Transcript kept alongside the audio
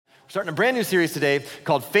Starting a brand new series today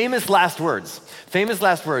called Famous Last Words. Famous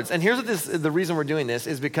Last Words. And here's what the reason we're doing this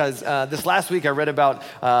is because this last week I read about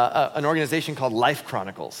an organization called Life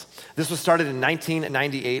Chronicles. This was started in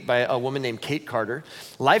 1998 by a woman named Kate Carter.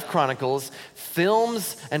 Life Chronicles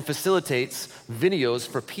films and facilitates videos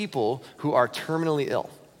for people who are terminally ill.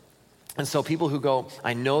 And so people who go,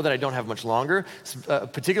 I know that I don't have much longer,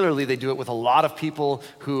 particularly they do it with a lot of people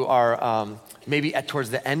who are maybe towards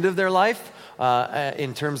the end of their life,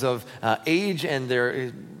 in terms of age, and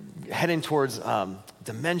they're heading towards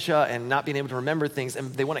dementia and not being able to remember things,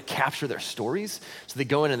 and they want to capture their stories, so they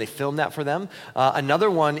go in and they film that for them. Another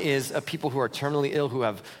one is people who are terminally ill who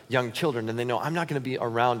have young children, and they know, I'm not going to be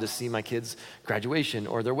around to see my kids' graduation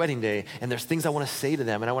or their wedding day, and there's things I want to say to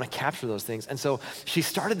them, and I want to capture those things. And so she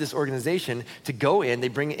started this organization to go in. They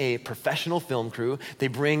bring a professional film crew. They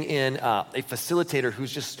bring in a facilitator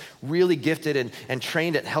who's just really gifted and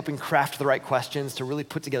trained at helping craft the right questions to really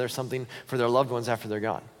put together something for their loved ones after they're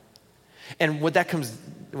gone. And when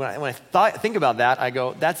I think about that, I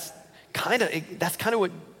go, that's kind of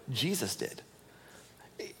what Jesus did.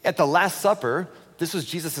 At the Last Supper, this was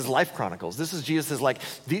Jesus' life chronicles. This is Jesus'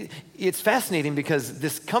 it's fascinating because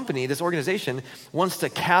this company, this organization, wants to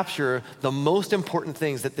capture the most important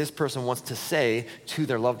things that this person wants to say to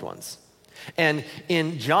their loved ones. And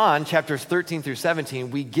in John chapters 13 through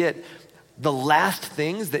 17, we get the last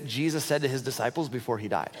things that Jesus said to his disciples before he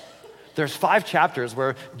died. There's 5 chapters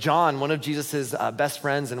where John, one of Jesus' best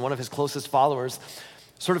friends and one of his closest followers,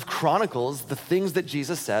 sort of chronicles the things that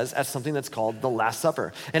Jesus says at something that's called the Last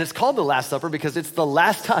Supper. And it's called the Last Supper because it's the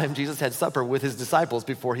last time Jesus had supper with his disciples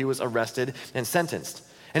before he was arrested and sentenced.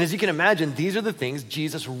 And as you can imagine, these are the things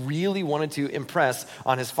Jesus really wanted to impress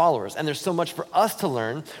on his followers. And there's so much for us to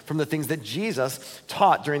learn from the things that Jesus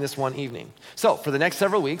taught during this one evening. So for the next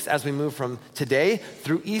several weeks, as we move from today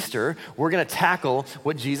through Easter, we're going to tackle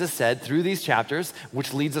what Jesus said through these chapters,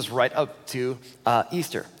 which leads us right up to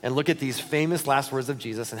Easter, and look at these famous last words of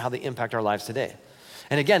Jesus and how they impact our lives today.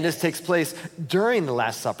 And again, this takes place during the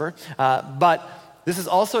Last Supper, but this is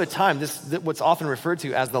also a time, what's often referred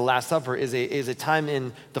to as the Last Supper is a time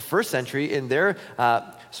in the first century in their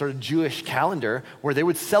sort of Jewish calendar where they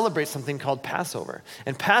would celebrate something called Passover.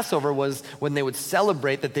 And Passover was when they would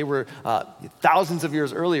celebrate that they were thousands of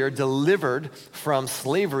years earlier delivered from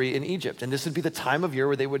slavery in Egypt. And this would be the time of year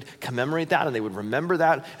where they would commemorate that and they would remember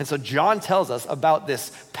that. And so John tells us about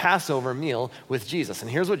this Passover meal with Jesus. And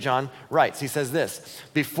here's what John writes. He says this: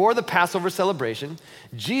 before the Passover celebration,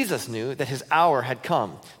 Jesus knew that his hour had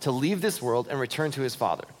come to leave this world and return to his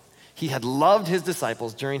Father. He had loved his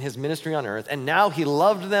disciples during his ministry on earth, and now he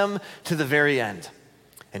loved them to the very end.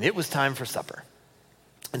 And it was time for supper.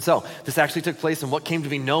 And so this actually took place in what came to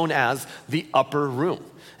be known as the upper room.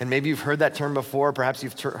 And maybe you've heard that term before. Perhaps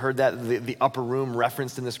you've heard that the upper room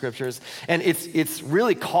referenced in the scriptures. And it's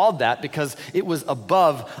really called that because it was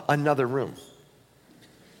above another room.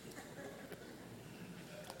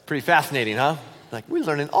 Pretty fascinating, huh? Like, we're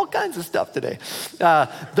learning all kinds of stuff today.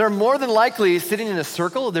 They're more than likely sitting in a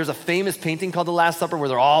circle. There's a famous painting called The Last Supper where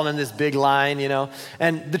they're all in this big line,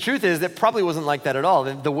 And the truth is, it probably wasn't like that at all.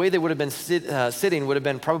 The way they would have been sitting would have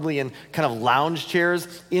been probably in kind of lounge chairs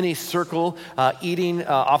in a circle, eating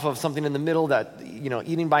off of something in the middle that,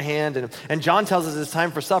 eating by hand. And John tells us it's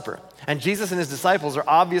time for supper. And Jesus and his disciples are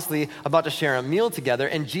obviously about to share a meal together,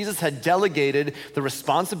 and Jesus had delegated the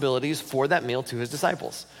responsibilities for that meal to his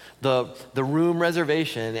disciples. The room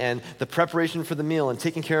reservation and the preparation for the meal and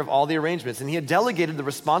taking care of all the arrangements. And he had delegated the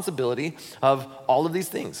responsibility of all of these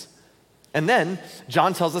things. And then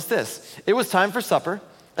John tells us this: it was time for supper,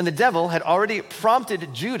 and the devil had already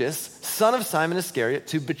prompted Judas, son of Simon Iscariot,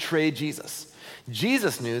 to betray Jesus.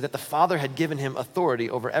 Jesus knew that the Father had given him authority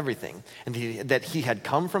over everything, and that he had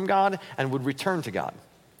come from God and would return to God.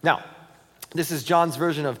 Now, this is John's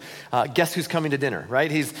version of guess who's coming to dinner,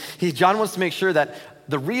 right? John wants to make sure that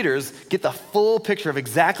the readers get the full picture of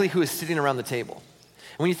exactly who is sitting around the table.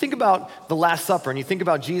 And when you think about the Last Supper and you think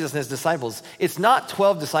about Jesus and his disciples, it's not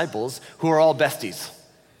 12 disciples who are all besties.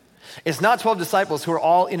 It's not 12 disciples who are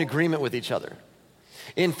all in agreement with each other.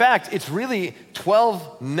 In fact, it's really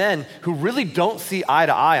 12 men who really don't see eye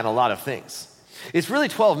to eye on a lot of things. It's really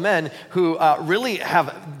 12 men who really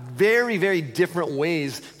have very, very different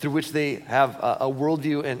ways through which they have a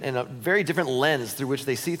worldview and a very different lens through which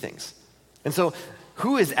they see things. And so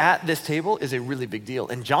who is at this table is a really big deal.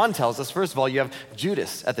 And John tells us, first of all, you have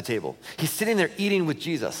Judas at the table. He's sitting there eating with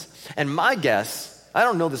Jesus. And my guess, I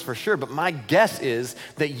don't know this for sure, but my guess is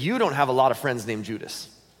that you don't have a lot of friends named Judas.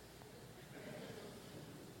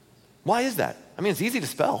 Why is that? I mean, it's easy to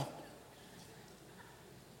spell.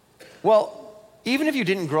 Well, even if you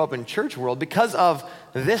didn't grow up in church world, because of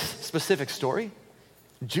this specific story,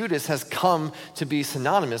 Judas has come to be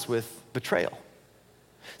synonymous with betrayal.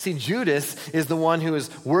 See, Judas is the one who is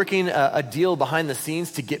working a deal behind the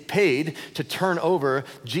scenes to get paid to turn over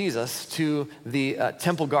Jesus to the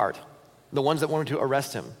temple guard, the ones that wanted to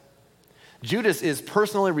arrest him. Judas is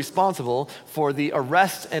personally responsible for the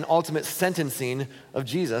arrest and ultimate sentencing of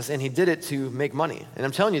Jesus, and he did it to make money. And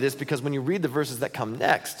I'm telling you this because when you read the verses that come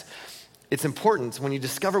next, it's important when you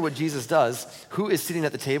discover what Jesus does, who is sitting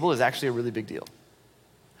at the table is actually a really big deal.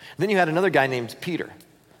 Then you had another guy named Peter.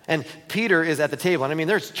 And Peter is at the table. And I mean,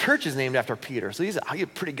 there's churches named after Peter, so he's a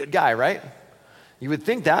pretty good guy, right? You would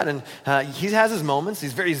think that. And he has his moments.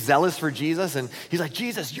 He's very zealous for Jesus. And he's like,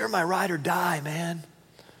 Jesus, you're my ride or die, man.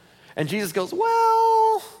 And Jesus goes,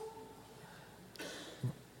 well,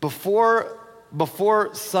 before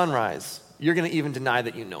sunrise, you're going to even deny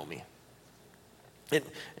that you know me.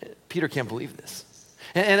 Peter can't believe this.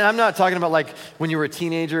 And I'm not talking about like when you were a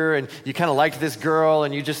teenager and you kind of liked this girl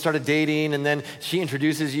and you just started dating and then she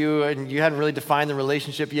introduces you and you hadn't really defined the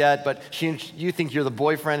relationship yet, but you think you're the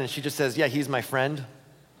boyfriend and she just says, yeah, he's my friend.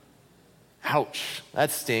 Ouch,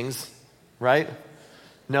 that stings, right?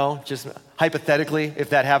 No, just hypothetically, if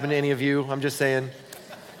that happened to any of you, I'm just saying.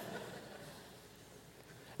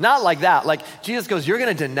 Not like that. Like Jesus goes, you're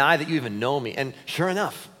going to deny that you even know me. And sure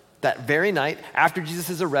enough, that very night after Jesus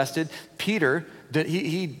is arrested, Peter,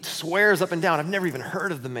 he swears up and down, I've never even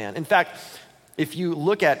heard of the man. In fact, if you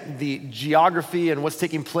look at the geography and what's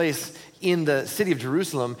taking place in the city of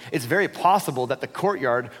Jerusalem, it's very possible that the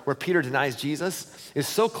courtyard where Peter denies Jesus is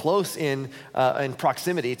so close in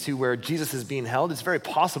proximity to where Jesus is being held, it's very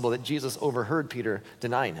possible that Jesus overheard Peter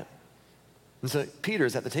denying him. And so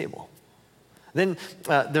Peter's at the table. Then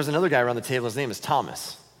there's another guy around the table, his name is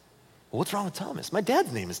Thomas. Well, what's wrong with Thomas? My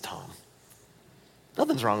dad's name is Tom.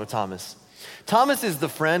 Nothing's wrong with Thomas. Thomas is the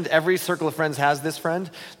friend, every circle of friends has this friend,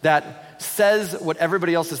 that says what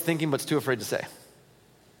everybody else is thinking but's too afraid to say.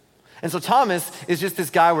 And so Thomas is just this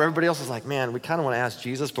guy where everybody else is like, man, we kind of want to ask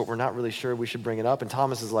Jesus, but we're not really sure we should bring it up. And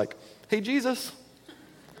Thomas is like, hey, Jesus.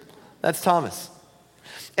 That's Thomas.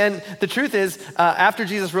 And the truth is, after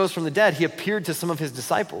Jesus rose from the dead, he appeared to some of his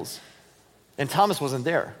disciples. And Thomas wasn't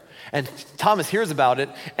there. And Thomas hears about it,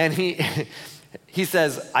 and he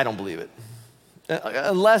says, I don't believe it.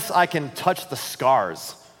 Unless I can touch the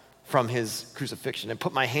scars from his crucifixion and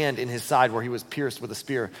put my hand in his side where he was pierced with a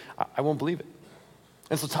spear, I won't believe it.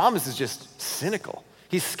 And so Thomas is just cynical.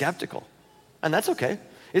 He's skeptical. And that's okay.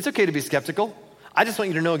 It's okay to be skeptical. I just want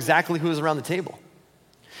you to know exactly who was around the table.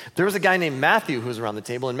 There was a guy named Matthew who was around the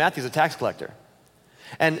table, and Matthew's a tax collector.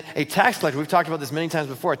 And a tax collector, we've talked about this many times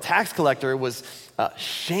before, a tax collector was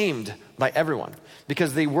shamed by everyone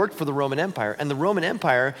because they worked for the Roman Empire. And the Roman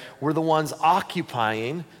Empire were the ones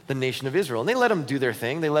occupying the nation of Israel. And they let them do their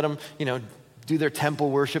thing. They let them, do their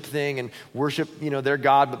temple worship thing and worship, their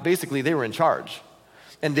God. But basically, they were in charge.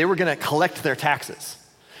 And they were going to collect their taxes.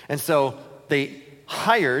 And so they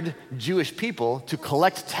hired Jewish people to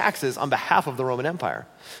collect taxes on behalf of the Roman Empire.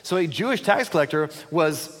 So a Jewish tax collector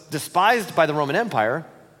was despised by the Roman Empire,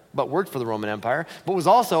 but worked for the Roman Empire, but was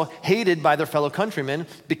also hated by their fellow countrymen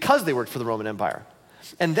because they worked for the Roman Empire.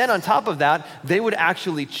 And then on top of that, they would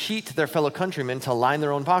actually cheat their fellow countrymen to line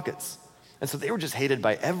their own pockets. And so they were just hated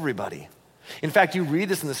by everybody. In fact, you read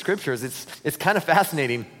this in the scriptures, it's kind of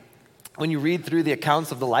fascinating. When you read through the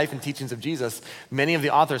accounts of the life and teachings of Jesus, many of the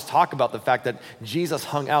authors talk about the fact that Jesus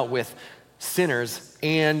hung out with sinners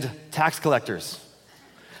and tax collectors.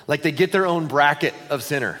 Like they get their own bracket of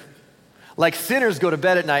sinner. Like sinners go to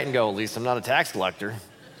bed at night and go, at least I'm not a tax collector.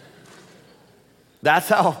 That's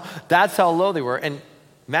how low they were. And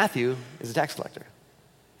Matthew is a tax collector.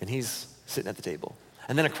 And he's sitting at the table.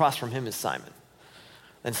 And then across from him is Simon.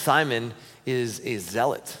 And Simon is a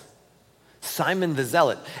zealot. Simon the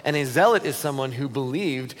Zealot. And a zealot is someone who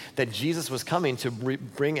believed that Jesus was coming to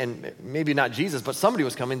bring, and maybe not Jesus, but somebody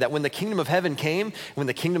was coming, that when the kingdom of heaven came, when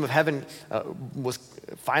the kingdom of heaven was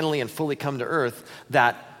finally and fully come to earth,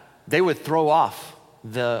 that they would throw off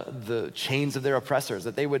the chains of their oppressors,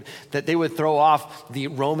 that they would throw off the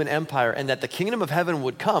Roman Empire, and that the kingdom of heaven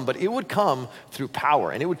would come, but it would come through power,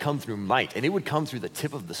 and it would come through might, and it would come through the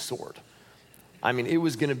tip of the sword. I mean, it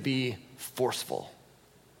was going to be forceful.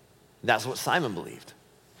 That's what Simon believed.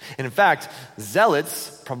 And in fact,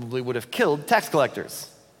 zealots probably would have killed tax collectors.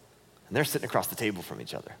 And they're sitting across the table from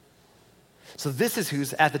each other. So this is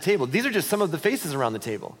who's at the table. These are just some of the faces around the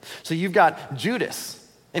table. So you've got Judas,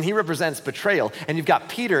 and he represents betrayal. And you've got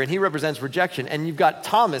Peter, and he represents rejection. And you've got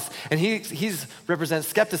Thomas, and he represents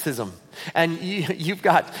skepticism. And you've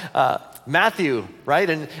got Matthew, right?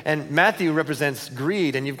 And Matthew represents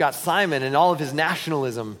greed, and you've got Simon and all of his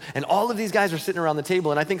nationalism, and all of these guys are sitting around the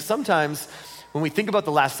table. And I think sometimes when we think about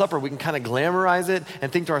the Last Supper, we can kind of glamorize it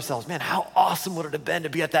and think to ourselves, man, how awesome would it have been to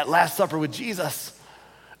be at that Last Supper with Jesus?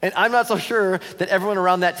 And I'm not so sure that everyone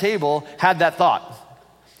around that table had that thought.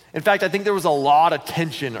 In fact, I think there was a lot of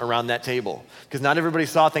tension around that table because not everybody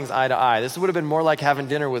saw things eye to eye. This would have been more like having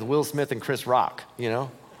dinner with Will Smith and Chris Rock, you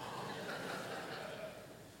know?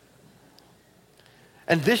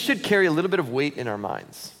 And this should carry a little bit of weight in our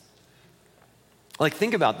minds. Like,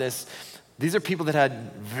 think about this. These are people that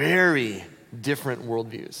had very different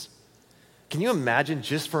worldviews. Can you imagine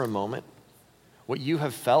just for a moment what you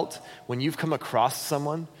have felt when you've come across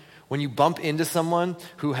someone, when you bump into someone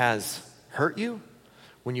who has hurt you,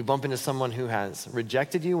 when you bump into someone who has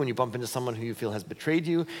rejected you, when you bump into someone who you feel has betrayed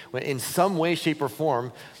you, when in some way, shape, or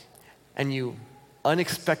form, and you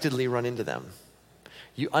unexpectedly run into them.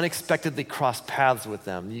 You unexpectedly cross paths with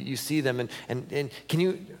them. You see them, and can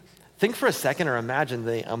you think for a second or imagine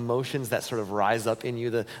the emotions that sort of rise up in you,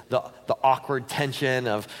 the awkward tension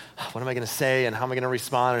of what am I going to say and how am I going to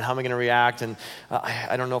respond and how am I going to react, and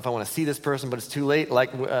I don't know if I want to see this person, but it's too late.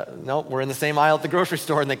 Like, no, we're in the same aisle at the grocery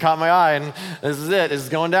store and they caught my eye and this is it. This is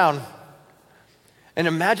going down. And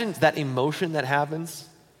imagine that emotion that happens.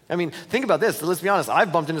 I mean, think about this. Let's be honest.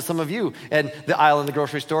 I've bumped into some of you in the aisle in the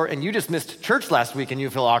grocery store and you just missed church last week and you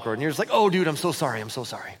feel awkward. And you're just like, oh, dude, I'm so sorry. I'm so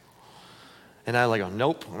sorry. And I go,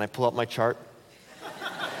 nope. And I pull up my chart.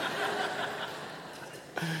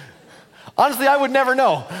 Honestly, I would never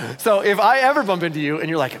know. So if I ever bump into you and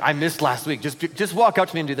you're like, I missed last week, just walk up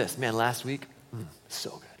to me and do this. Man, last week, so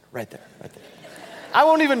good. Right there, right there. I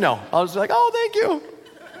won't even know. I'll just be like, oh, thank you.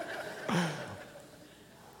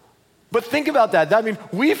 But think about that. I mean,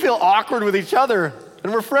 we feel awkward with each other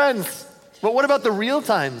and we're friends. But what about the real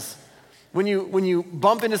times? When you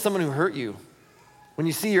bump into someone who hurt you, when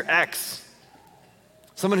you see your ex,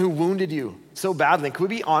 someone who wounded you so badly, can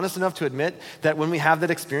we be honest enough to admit that when we have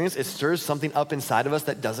that experience, it stirs something up inside of us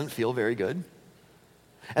that doesn't feel very good?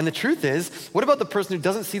 And the truth is, what about the person who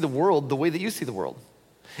doesn't see the world the way that you see the world?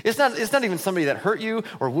 It's not even somebody that hurt you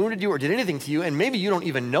or wounded you or did anything to you, and maybe you don't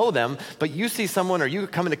even know them, but you see someone or you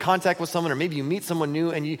come into contact with someone or maybe you meet someone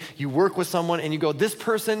new and you work with someone and you go, this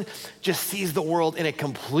person just sees the world in a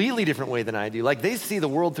completely different way than I do. Like they see the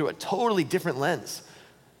world through a totally different lens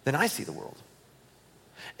than I see the world.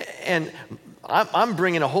 And I'm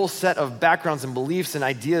bringing a whole set of backgrounds and beliefs and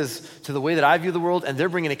ideas to the way that I view the world, and they're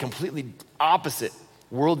bringing a completely opposite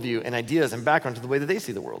worldview and ideas and background to the way that they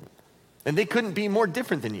see the world. And they couldn't be more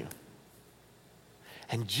different than you.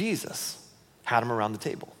 And Jesus had them around the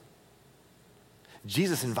table.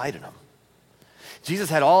 Jesus invited them.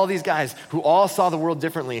 Jesus had all these guys who all saw the world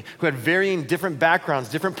differently, who had varying different backgrounds,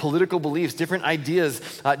 different political beliefs, different ideas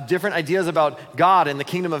about God and the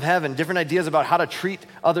kingdom of heaven, different ideas about how to treat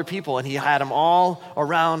other people. And he had them all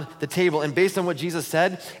around the table. And based on what Jesus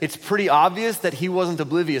said, it's pretty obvious that he wasn't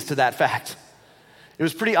oblivious to that fact. It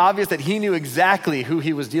was pretty obvious that he knew exactly who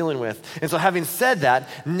he was dealing with. And so having said that,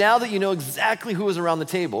 now that you know exactly who was around the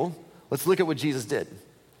table, let's look at what Jesus did.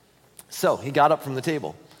 So he got up from the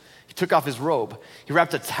table. He took off his robe. He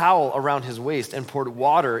wrapped a towel around his waist and poured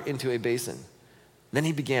water into a basin. Then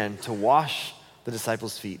he began to wash the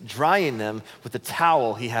disciples' feet, drying them with the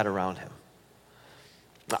towel he had around him.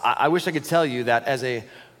 I wish I could tell you that as a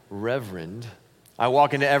reverend, I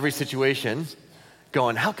walk into every situation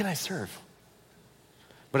going, how can I serve?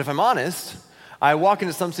 But if I'm honest, I walk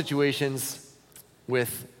into some situations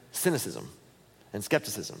with cynicism and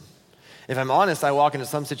skepticism. If I'm honest, I walk into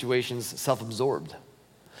some situations self-absorbed.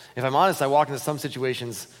 If I'm honest, I walk into some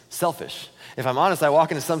situations selfish. If I'm honest, I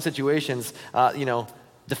walk into some situations,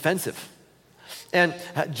 defensive. And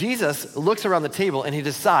Jesus looks around the table and he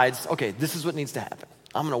decides, okay, this is what needs to happen.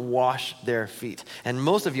 I'm going to wash their feet. And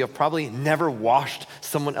most of you have probably never washed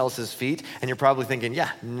someone else's feet, and you're probably thinking,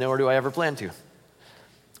 yeah, nor do I ever plan to.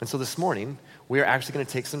 And so this morning, we are actually going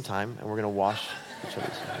to take some time and we're going to wash each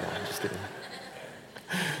other's feet. No, I'm just kidding.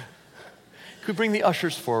 Could we bring the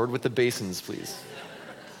ushers forward with the basins, please?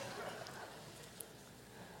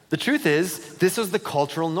 The truth is, this was the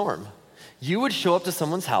cultural norm. You would show up to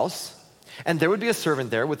someone's house, and there would be a servant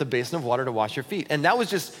there with a basin of water to wash your feet. And that was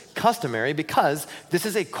just customary because this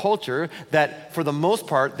is a culture that, for the most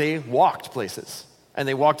part, they walked places. And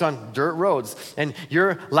they walked on dirt roads. And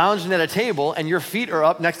you're lounging at a table, and your feet are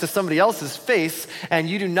up next to somebody else's face, and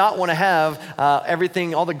you do not want to have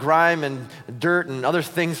everything, all the grime and dirt and other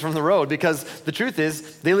things from the road, because the truth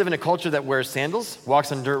is, they live in a culture that wears sandals,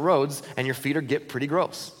 walks on dirt roads, and your feet get pretty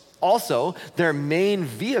gross. Also, their main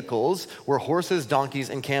vehicles were horses, donkeys,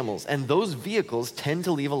 and camels. And those vehicles tend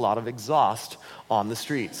to leave a lot of exhaust on the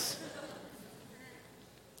streets.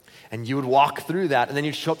 And you would walk through that, and then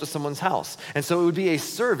you'd show up to someone's house. And so it would be a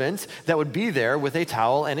servant that would be there with a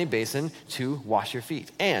towel and a basin to wash your feet.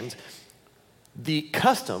 And the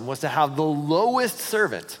custom was to have the lowest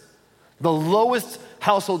servant, the lowest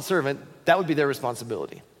household servant, that would be their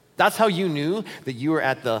responsibility. That's how you knew that you were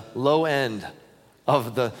at the low end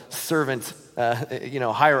of the servant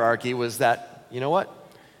hierarchy, was that, you know what?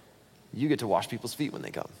 You get to wash people's feet when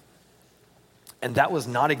they come. And that was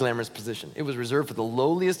not a glamorous position. It was reserved for the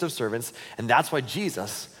lowliest of servants, and that's why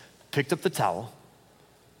Jesus picked up the towel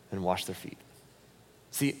and washed their feet.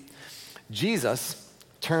 See, Jesus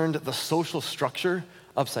turned the social structure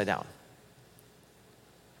upside down.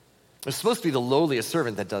 It's supposed to be the lowliest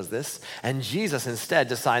servant that does this, and Jesus instead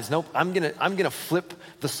decides, nope, I'm gonna flip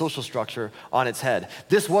the social structure on its head.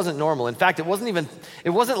 This wasn't normal. In fact, it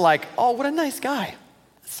wasn't like, oh, what a nice guy.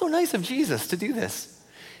 It's so nice of Jesus to do this.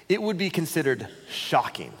 It would be considered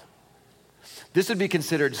shocking. This would be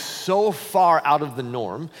considered so far out of the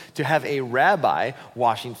norm to have a rabbi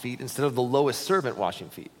washing feet instead of the lowest servant washing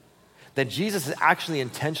feet, that Jesus is actually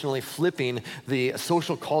intentionally flipping the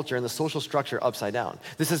social culture and the social structure upside down.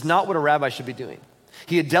 This is not what a rabbi should be doing.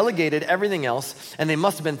 He had delegated everything else, and they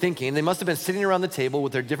must have been sitting around the table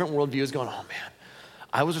with their different worldviews going, oh man,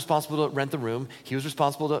 I was responsible to rent the room. He was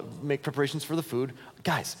responsible to make preparations for the food.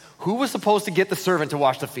 Guys, who was supposed to get the servant to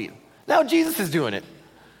wash the feet? Now Jesus is doing it.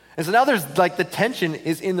 And so now there's the tension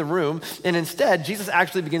is in the room, and instead Jesus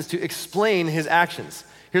actually begins to explain his actions.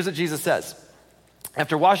 Here's what Jesus says.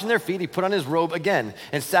 After washing their feet, he put on his robe again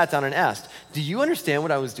and sat down and asked, do you understand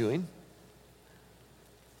what I was doing?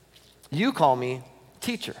 You call me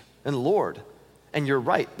teacher and Lord, and you're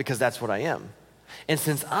right, because that's what I am. And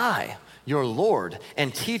since I, your Lord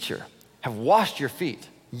and teacher, have washed your feet,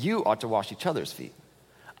 you ought to wash each other's feet.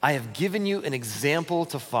 I have given you an example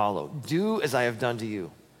to follow. Do as I have done to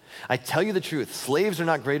you. I tell you the truth, slaves are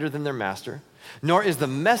not greater than their master, nor is the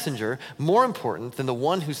messenger more important than the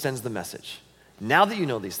one who sends the message. Now that you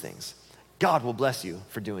know these things, God will bless you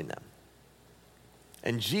for doing them.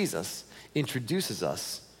 And Jesus introduces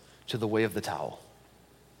us to the way of the towel.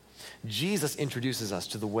 Jesus introduces us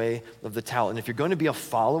to the way of the towel. And if you're going to be a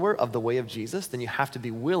follower of the way of Jesus, then you have to be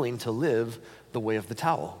willing to live the way of the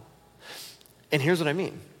towel. And here's what I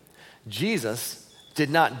mean. Jesus did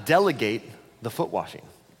not delegate the foot washing.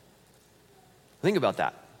 Think about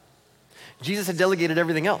that. Jesus had delegated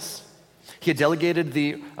everything else. He had delegated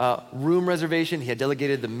the room reservation. He had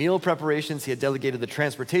delegated the meal preparations. He had delegated the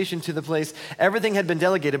transportation to the place. Everything had been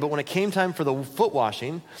delegated, but when it came time for the foot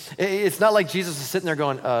washing, it's not like Jesus is sitting there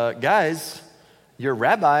going, guys, your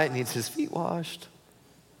rabbi needs his feet washed.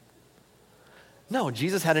 No,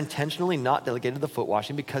 Jesus had intentionally not delegated the foot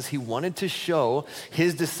washing because he wanted to show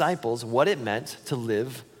his disciples what it meant to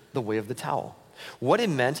live the way of the towel, what it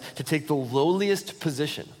meant to take the lowliest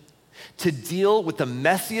position, to deal with the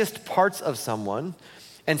messiest parts of someone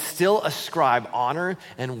and still ascribe honor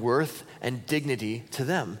and worth and dignity to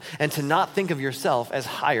them, and to not think of yourself as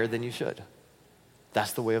higher than you should.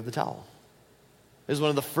 That's the way of the towel. It was one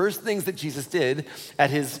of the first things that Jesus did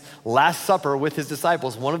at his Last Supper with his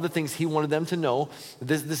disciples. One of the things he wanted them to know,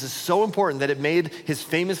 this is so important that it made his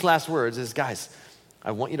famous last words is, guys,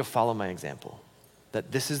 I want you to follow my example,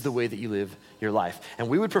 that this is the way that you live your life. And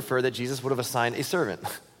we would prefer that Jesus would have assigned a servant,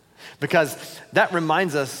 because that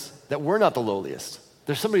reminds us that we're not the lowliest.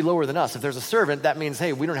 There's somebody lower than us. If there's a servant, that means,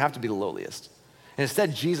 hey, we don't have to be the lowliest. And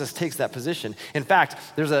instead, Jesus takes that position. In fact,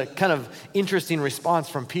 there's a kind of interesting response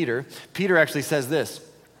from Peter. Peter actually says this.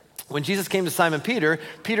 When Jesus came to Simon Peter,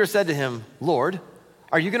 Peter said to him, Lord,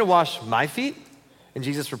 are you going to wash my feet? And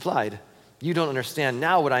Jesus replied, you don't understand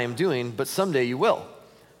now what I am doing, but someday you will.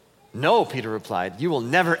 No, Peter replied, you will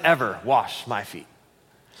never, ever wash my feet.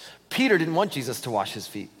 Peter didn't want Jesus to wash his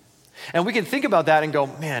feet. And we can think about that and go,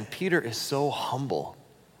 man, Peter is so humble.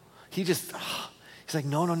 He's like,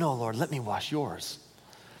 no, Lord, let me wash yours.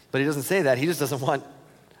 But he doesn't say that. He just doesn't want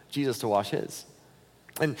Jesus to wash his.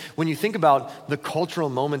 And when you think about the cultural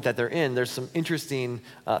moment that they're in, there's some interesting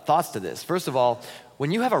thoughts to this. First of all,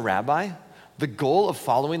 when you have a rabbi, the goal of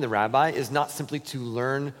following the rabbi is not simply to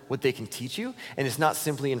learn what they can teach you. And it's not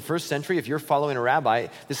simply in first century, if you're following a rabbi,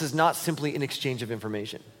 this is not simply an exchange of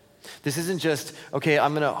information. This isn't just, okay,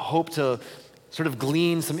 I'm going to hope to sort of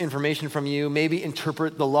glean some information from you, maybe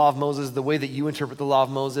interpret the law of Moses the way that you interpret the law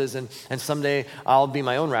of Moses, and someday I'll be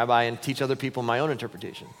my own rabbi and teach other people my own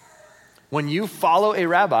interpretation. When you follow a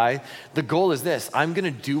rabbi, the goal is this: I'm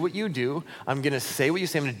gonna do what you do, I'm gonna say what you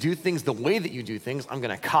say, I'm gonna do things the way that you do things, I'm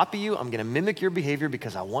gonna copy you, I'm gonna mimic your behavior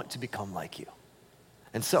because I want to become like you.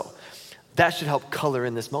 And so, that should help color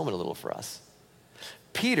in this moment a little for us.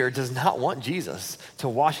 Peter does not want Jesus to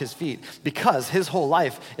wash his feet because his whole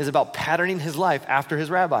life is about patterning his life after his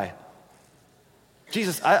rabbi.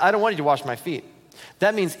 Jesus, I don't want you to wash my feet.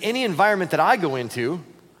 That means any environment that I go into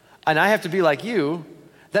and I have to be like you,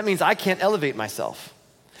 that means I can't elevate myself.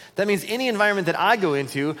 That means any environment that I go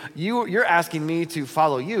into, you're asking me to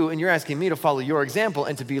follow you, and you're asking me to follow your example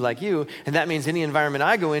and to be like you. And that means any environment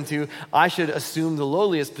I go into, I should assume the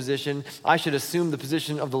lowliest position. I should assume the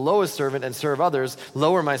position of the lowest servant and serve others,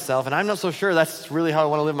 lower myself. And I'm not so sure that's really how I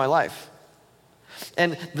want to live my life.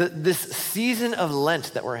 And this season of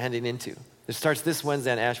Lent that we're heading into, it starts this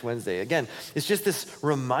Wednesday on Ash Wednesday. Again, it's just this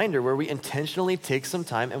reminder where we intentionally take some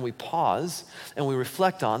time and we pause and we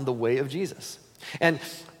reflect on the way of Jesus. And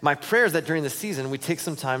my prayer is that during this season, we take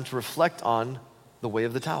some time to reflect on the way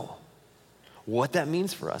of the towel, what that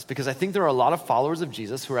means for us. Because I think there are a lot of followers of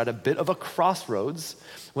Jesus who are at a bit of a crossroads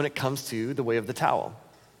when it comes to the way of the towel.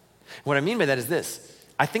 What I mean by that is this: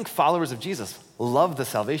 I think followers of Jesus love the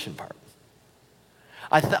salvation part.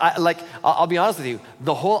 I'll be honest with you,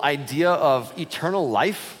 the whole idea of eternal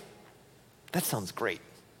life, that sounds great.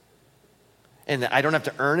 And I don't have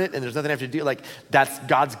to earn it, and there's nothing I have to do. Like, that's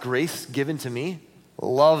God's grace given to me.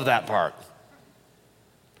 Love that part.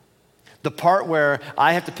 The part where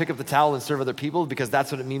I have to pick up the towel and serve other people because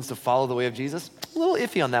that's what it means to follow the way of Jesus, a little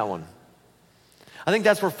iffy on that one. I think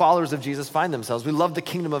that's where followers of Jesus find themselves. We love the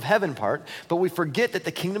kingdom of heaven part, but we forget that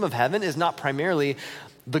the kingdom of heaven is not primarily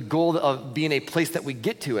the goal of being a place that we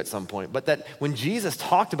get to at some point, but that when Jesus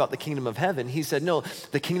talked about the kingdom of heaven, he said, no,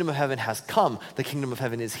 the kingdom of heaven has come. The kingdom of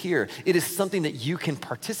heaven is here. It is something that you can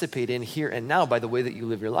participate in here and now by the way that you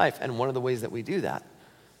live your life. And one of the ways that we do that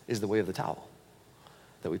is the way of the towel,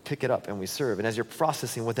 that we pick it up and we serve. And as you're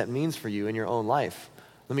processing what that means for you in your own life,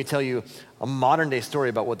 let me tell you a modern day story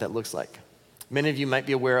about what that looks like. Many of you might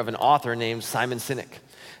be aware of an author named Simon Sinek.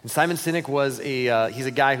 And Simon Sinek he's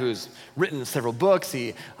a guy who's written several books.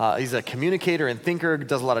 He's a communicator and thinker,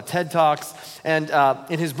 does a lot of TED Talks. And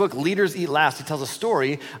in his book, Leaders Eat Last, he tells a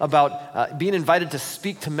story about being invited to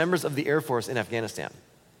speak to members of the Air Force in Afghanistan.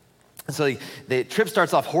 And so the trip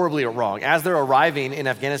starts off horribly wrong. As they're arriving in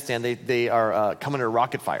Afghanistan, they are coming under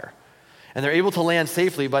rocket fire. And they're able to land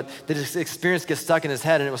safely, but the experience gets stuck in his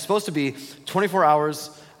head. And it was supposed to be 24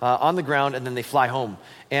 hours on the ground, and then they fly home.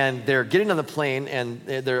 And they're getting on the plane, and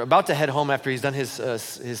they're about to head home after he's done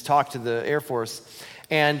his talk to the Air Force.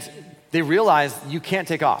 And they realize, you can't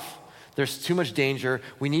take off. There's too much danger.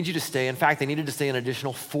 We need you to stay. In fact, they needed to stay an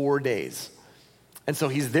additional 4 days. And so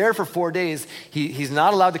he's there for 4 days. He's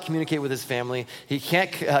not allowed to communicate with his family. He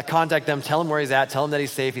can't contact them, tell them where he's at, tell them that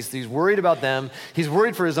he's safe. He's worried about them. He's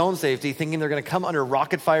worried for his own safety, thinking they're going to come under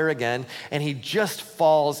rocket fire again. And he just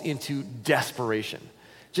falls into desperation.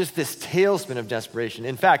 Just this tailspin of desperation.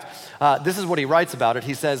 In fact, this is what he writes about it.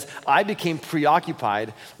 He says, I became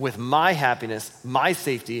preoccupied with my happiness, my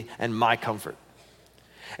safety, and my comfort.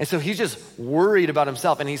 And so he's just worried about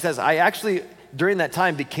himself. And he says, I actually, during that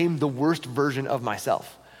time, became the worst version of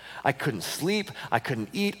myself. I couldn't sleep. I couldn't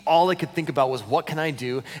eat. All I could think about was, what can I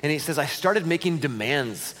do? And he says, I started making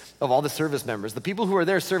demands of all the service members, the people who are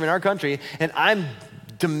there serving our country, and I'm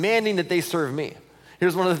demanding that they serve me.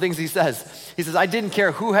 Here's one of the things he says. He says, I didn't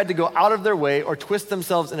care who had to go out of their way or twist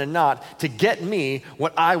themselves in a knot to get me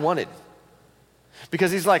what I wanted.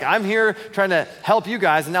 Because he's like, I'm here trying to help you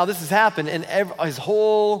guys, and now this has happened, and his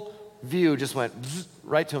whole view just went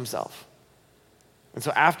right to himself. And so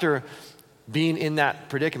after being in that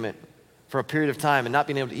predicament for a period of time and not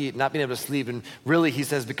being able to eat, not being able to sleep, and really, he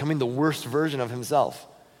says, becoming the worst version of himself,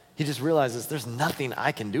 he just realizes there's nothing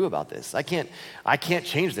I can do about this. I can't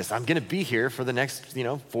change this. I'm gonna be here for the next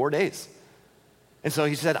 4 days. And so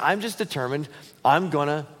he said, I'm just determined, I'm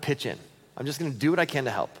gonna pitch in. I'm just gonna do what I can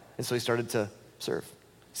to help. And so he started to serve. He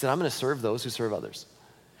said, I'm gonna serve those who serve others.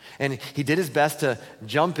 And he did his best to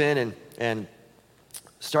jump in and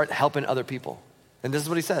start helping other people. And this is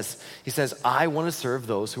what he says. He says, I wanna serve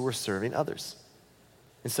those who were serving others.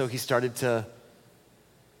 And so he started to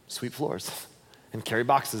sweep floors and carry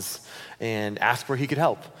boxes and ask where he could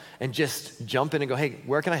help and just jump in and go, hey,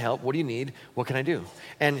 where can I help? What do you need? What can I do?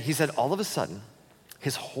 And he said all of a sudden,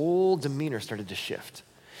 his whole demeanor started to shift.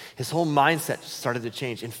 His whole mindset started to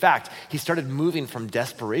change. In fact, he started moving from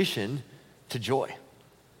desperation to joy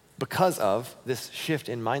because of this shift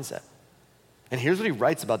in mindset. And here's what he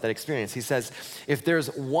writes about that experience. He says, if there's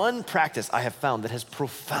one practice I have found that has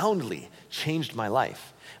profoundly changed my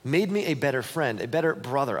life, made me a better friend, a better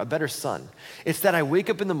brother, a better son, it's that I wake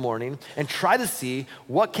up in the morning and try to see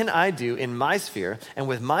what can I do in my sphere and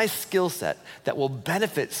with my skill set that will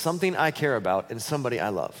benefit something I care about and somebody I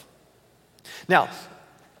love. Now,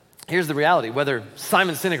 here's the reality. Whether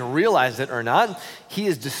Simon Sinek realized it or not, he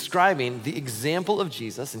is describing the example of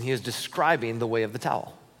Jesus, and he is describing the way of the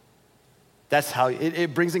towel. That's how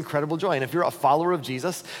it brings incredible joy. And if you're a follower of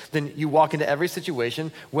Jesus, then you walk into every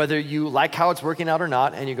situation, whether you like how it's working out or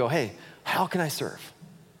not, and you go, hey, how can I serve?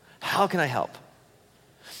 How can I help?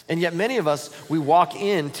 And yet many of us, we walk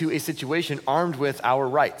into a situation armed with our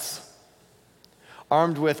rights,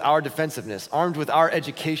 armed with our defensiveness, armed with our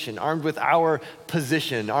education, armed with our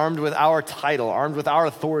position, armed with our title, armed with our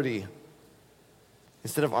authority,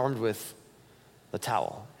 instead of armed with the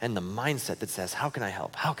towel and the mindset that says, how can I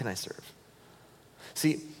help? How can I serve?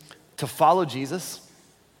 See, to follow Jesus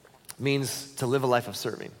means to live a life of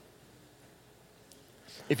serving.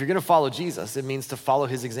 If you're gonna follow Jesus, it means to follow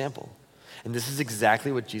his example. And this is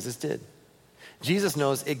exactly what Jesus did. Jesus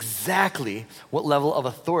knows exactly what level of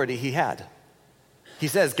authority he had. He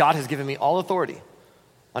says, God has given me all authority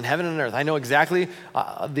on heaven and earth. I know exactly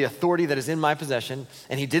the authority that is in my possession,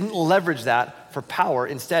 and he didn't leverage that for power.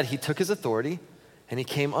 Instead, he took his authority and he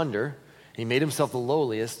came under, and he made himself the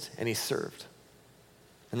lowliest, and he served.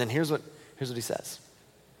 And then here's what he says.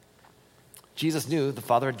 Jesus knew the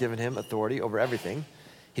Father had given him authority over everything.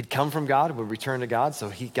 He'd come from God, would return to God, so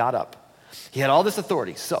he got up. He had all this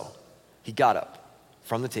authority, so he got up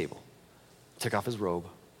from the table, took off his robe,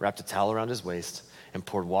 wrapped a towel around his waist, and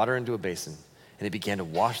poured water into a basin, and he began to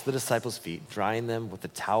wash the disciples' feet, drying them with the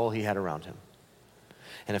towel he had around him.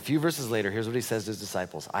 And a few verses later, here's what he says to his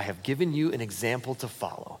disciples. I have given you an example to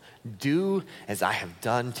follow. Do as I have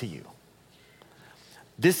done to you.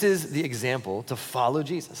 This is the example to follow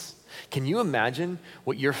Jesus. Can you imagine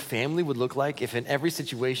what your family would look like if in every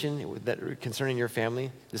situation that concerning your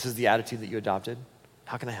family, this is the attitude that you adopted?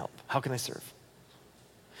 How can I help? How can I serve?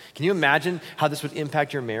 Can you imagine how this would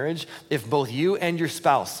impact your marriage if both you and your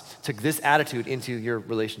spouse took this attitude into your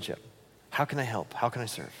relationship? How can I help? How can I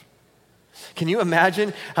serve? Can you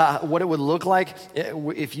imagine what it would look like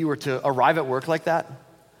if you were to arrive at work like that?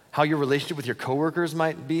 How your relationship with your coworkers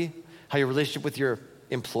might be? How your relationship with your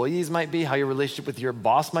employees might be? How your relationship with your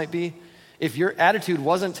boss might be? If your attitude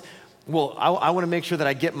wasn't, well, I want to make sure that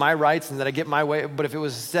I get my rights and that I get my way, but if it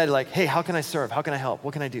was said like, hey, how can I serve? How can I help?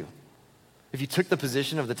 What can I do? If you took the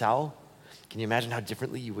position of the towel, can you imagine how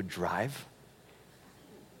differently you would drive?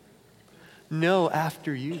 No,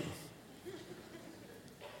 after you.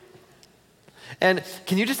 And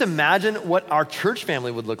can you just imagine what our church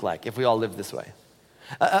family would look like if we all lived this way?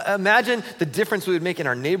 Imagine the difference we would make in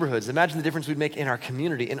our neighborhoods. Imagine the difference we'd make in our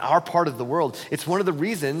community, in our part of the world. It's one of the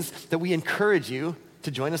reasons that we encourage you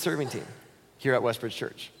to join a serving team here at Westbridge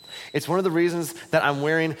Church. It's one of the reasons that I'm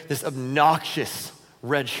wearing this obnoxious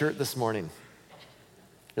red shirt this morning.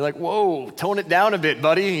 You're like, whoa, tone it down a bit,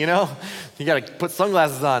 buddy, you know? You gotta put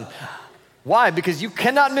sunglasses on. Why? Because you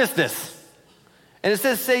cannot miss this. And it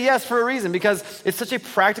says say yes for a reason, because it's such a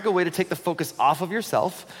practical way to take the focus off of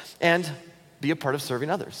yourself and be a part of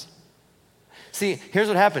serving others. See, here's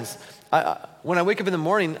what happens. When I wake up in the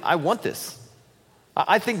morning, I want this.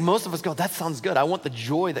 I think most of us go, that sounds good. I want the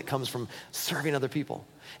joy that comes from serving other people.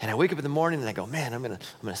 And I wake up in the morning and I go, man, I'm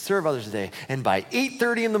gonna serve others today. And by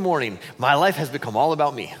 8:30 in the morning, my life has become all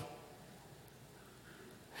about me.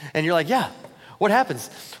 And you're like, yeah, what happens?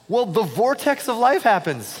 Well, the vortex of life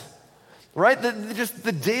happens. Right? Just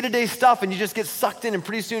the day-to-day stuff, and you just get sucked in, and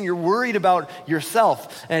pretty soon you're worried about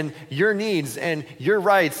yourself and your needs and your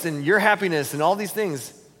rights and your happiness and all these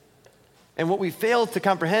things. And what we fail to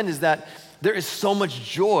comprehend is that there is so much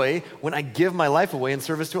joy when I give my life away in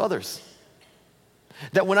service to others.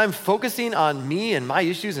 That when I'm focusing on me and my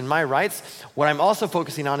issues and my rights, what I'm also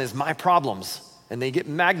focusing on is my problems. And they get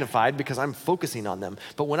magnified because I'm focusing on them.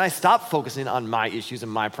 But when I stop focusing on my issues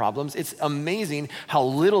and my problems, it's amazing how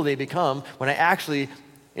little they become when I actually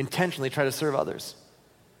intentionally try to serve others.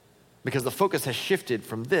 Because the focus has shifted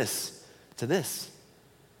from this to this.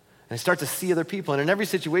 And I start to see other people. And in every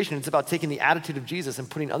situation, it's about taking the attitude of Jesus and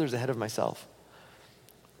putting others ahead of myself.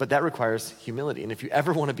 But that requires humility. And if you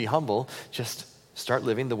ever want to be humble, just start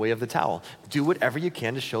living the way of the towel. Do whatever you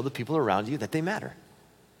can to show the people around you that they matter.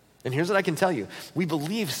 And here's what I can tell you. We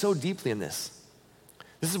believe so deeply in this.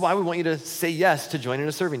 This is why we want you to say yes to joining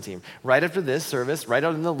a serving team. Right after this service, right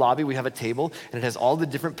out in the lobby, we have a table, and it has all the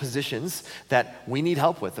different positions that we need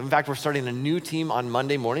help with. In fact, we're starting a new team on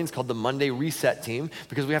Monday mornings called the Monday Reset Team,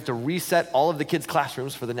 because we have to reset all of the kids'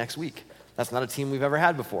 classrooms for the next week. That's not a team we've ever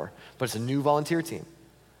had before, but it's a new volunteer team.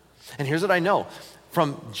 And here's what I know.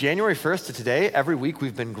 From January 1st to today, every week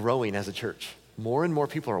we've been growing as a church. More and more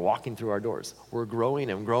people are walking through our doors. We're growing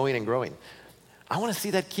and growing and growing. I want to see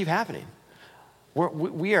that keep happening.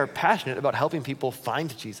 We are passionate about helping people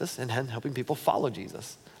find Jesus and helping people follow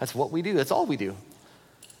Jesus. That's what we do. That's all we do.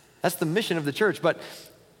 That's the mission of the church. But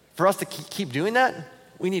for us to keep doing that,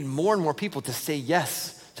 we need more and more people to say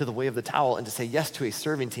yes to the way of the towel and to say yes to a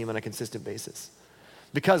serving team on a consistent basis.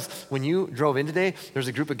 Because when you drove in today, there's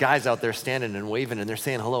a group of guys out there standing and waving and they're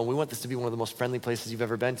saying hello. And we want this to be one of the most friendly places you've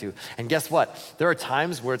ever been to. And guess what? There are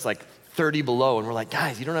times where it's like 30 below and we're like,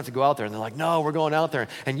 guys, you don't have to go out there. And they're like, no, we're going out there.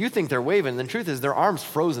 And you think they're waving. And the truth is their arm's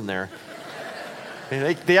frozen there.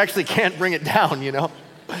 And they actually can't bring it down, you know?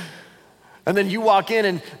 And then you walk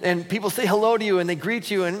in and people say hello to you and they greet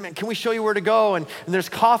you and can we show you where to go? And there's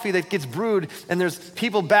coffee that gets brewed and there's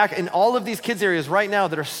people back in all of these kids areas right now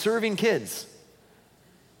that are serving kids.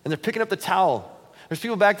 And they're picking up the towel. There's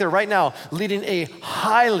people back there right now leading a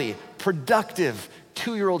highly productive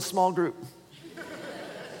 2-year-old small group.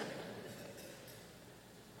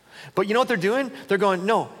 But you know what they're doing? They're going,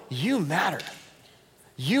 no, you matter.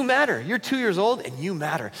 You matter. You're 2 years old and you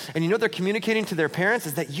matter. And you know what they're communicating to their parents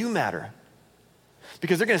is that you matter.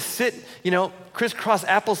 Because they're going to sit, crisscross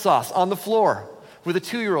applesauce on the floor with a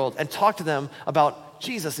 2-year-old and talk to them about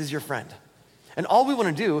Jesus is your friend. And all we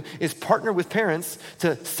want to do is partner with parents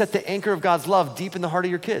to set the anchor of God's love deep in the heart of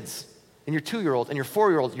your kids, and your 2-year-old, and your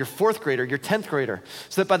 4-year-old, your 4th grader, your 10th grader,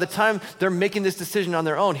 so that by the time they're making this decision on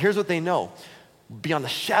their own, here's what they know. Beyond the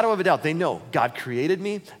shadow of a doubt, they know God created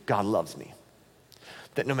me, God loves me.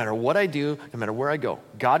 That no matter what I do, no matter where I go,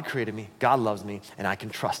 God created me, God loves me, and I can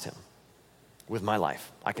trust him with my life.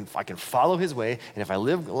 I can follow his way, and if I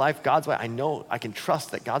live life God's way, I know I can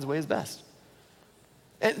trust that God's way is best.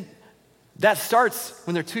 And that starts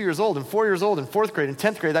when they're 2 years old and 4 years old and 4th grade and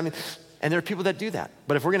 10th grade. And there are people that do that.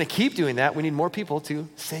 But if we're going to keep doing that, we need more people to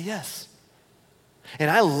say yes. And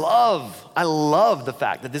I love the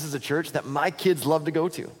fact that this is a church that my kids love to go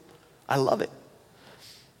to. I love it.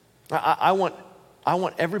 I want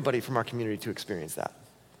everybody from our community to experience that.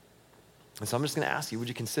 And so I'm just going to ask you, would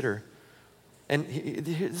you consider, and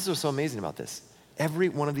this is what's so amazing about this. Every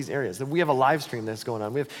one of these areas. We have a live stream that's going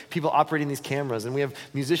on. We have people operating these cameras, and we have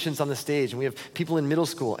musicians on the stage, and we have people in middle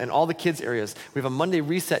school, and all the kids' areas. We have a Monday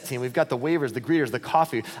reset team. We've got the wavers, the greeters, the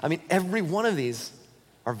coffee. Every one of these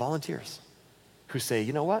are volunteers who say,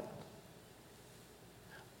 you know what?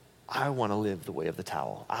 I want to live the way of the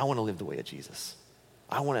towel. I want to live the way of Jesus.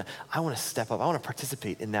 I want to step up. I want to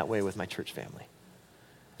participate in that way with my church family.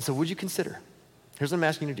 And so would you consider, here's what I'm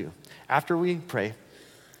asking you to do. After we pray,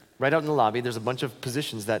 right out in the lobby, there's a bunch of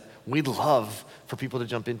positions that we'd love for people to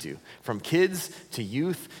jump into. From kids to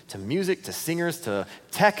youth to music to singers to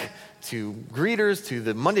tech to greeters to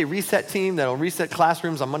the Monday reset team that'll reset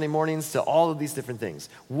classrooms on Monday mornings to all of these different things.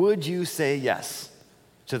 Would you say yes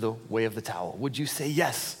to the way of the towel? Would you say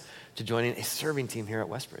yes to joining a serving team here at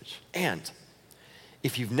Westbridge? And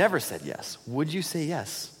if you've never said yes, would you say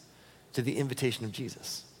yes to the invitation of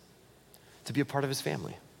Jesus to be a part of his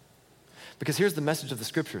family? Because here's the message of the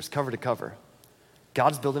scriptures, cover to cover.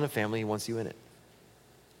 God's building a family, he wants you in it.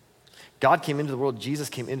 God came into the world, Jesus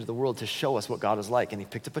came into the world to show us what God is like, and he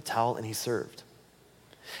picked up a towel and he served.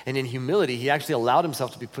 And in humility, he actually allowed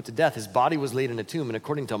himself to be put to death. His body was laid in a tomb, and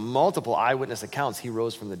according to multiple eyewitness accounts, he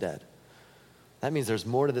rose from the dead. That means there's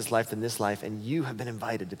more to this life than this life, and you have been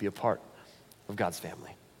invited to be a part of God's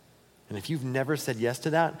family. And if you've never said yes to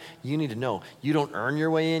that, you need to know you don't earn your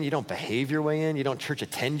way in, you don't behave your way in, you don't church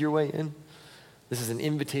attend your way in. This is an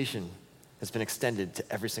invitation that's been extended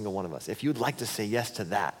to every single one of us. If you'd like to say yes to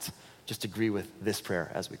that, just agree with this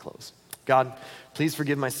prayer as we close. God, please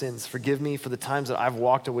forgive my sins. Forgive me for the times that I've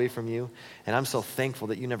walked away from you, and I'm so thankful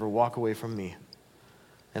that you never walk away from me.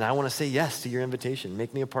 And I want to say yes to your invitation.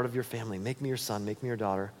 Make me a part of your family. Make me your son. Make me your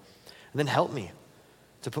daughter. And then help me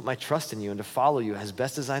to put my trust in you and to follow you as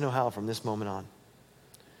best as I know how from this moment on.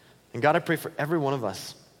 And God, I pray for every one of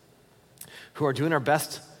us who are doing our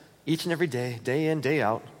best each and every day, day in, day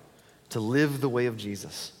out, to live the way of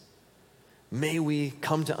Jesus. May we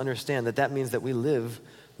come to understand that that means that we live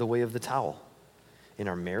the way of the towel in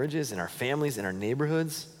our marriages, in our families, in our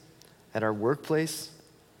neighborhoods, at our workplace.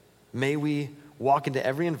 May we walk into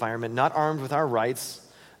every environment not armed with our rights,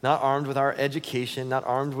 not armed with our education, not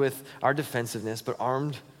armed with our defensiveness, but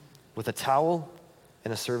armed with a towel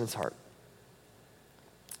and a servant's heart.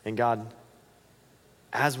 And God,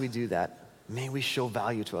 as we do that, may we show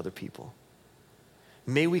value to other people.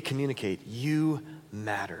 May we communicate, you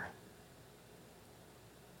matter,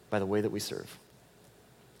 by the way that we serve.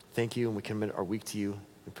 Thank you, and we commit our week to you.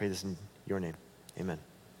 We pray this in your your name. Amen.